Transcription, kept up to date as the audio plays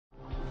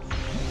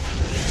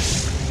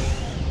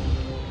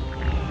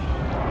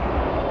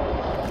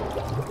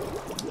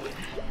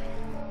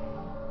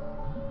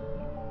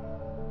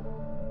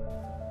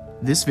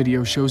This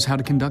video shows how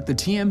to conduct the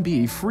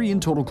TMB Free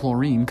Total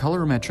Chlorine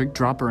colorimetric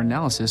dropper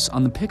analysis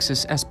on the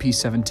Pyxis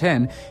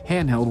SP-710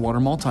 handheld water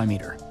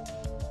multimeter.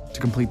 To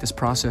complete this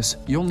process,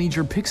 you'll need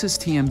your Pyxis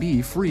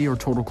TMB Free or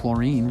Total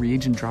Chlorine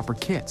reagent dropper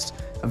kits,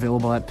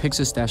 available at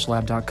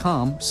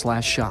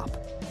pyxis-lab.com/shop.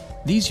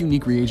 These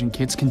unique reagent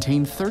kits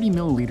contain 30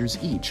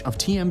 milliliters each of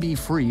TMB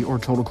Free or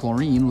Total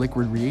Chlorine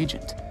liquid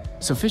reagent,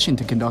 sufficient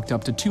to conduct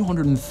up to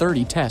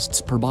 230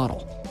 tests per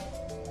bottle.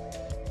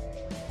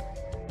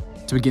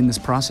 To begin this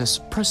process,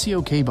 press the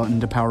OK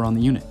button to power on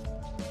the unit.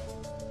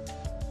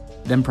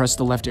 Then press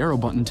the left arrow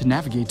button to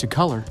navigate to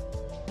color,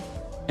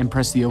 and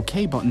press the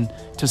OK button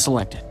to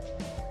select it.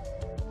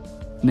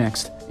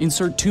 Next,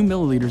 insert 2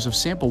 milliliters of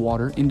sample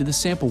water into the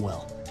sample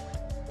well.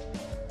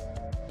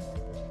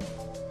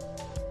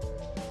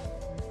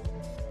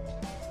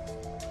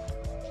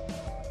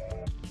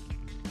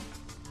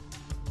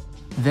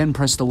 Then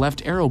press the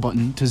left arrow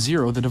button to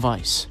zero the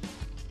device.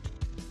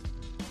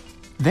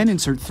 Then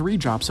insert 3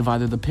 drops of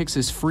either the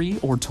Pyxis Free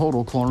or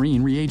Total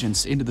Chlorine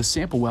reagents into the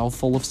sample well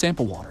full of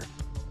sample water.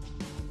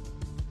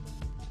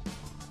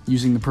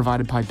 Using the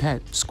provided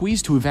pipette,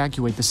 squeeze to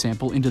evacuate the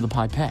sample into the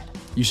pipette.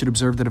 You should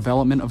observe the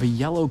development of a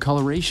yellow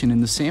coloration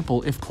in the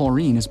sample if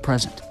chlorine is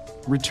present.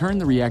 Return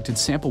the reacted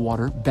sample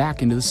water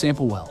back into the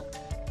sample well.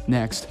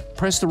 Next,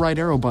 press the right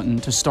arrow button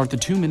to start the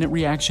 2-minute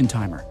reaction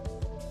timer.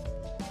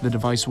 The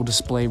device will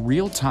display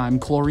real-time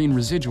chlorine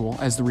residual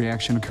as the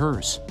reaction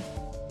occurs.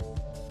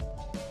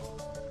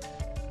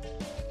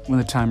 When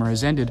the timer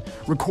has ended,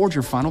 record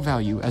your final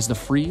value as the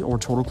free or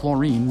total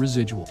chlorine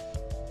residual.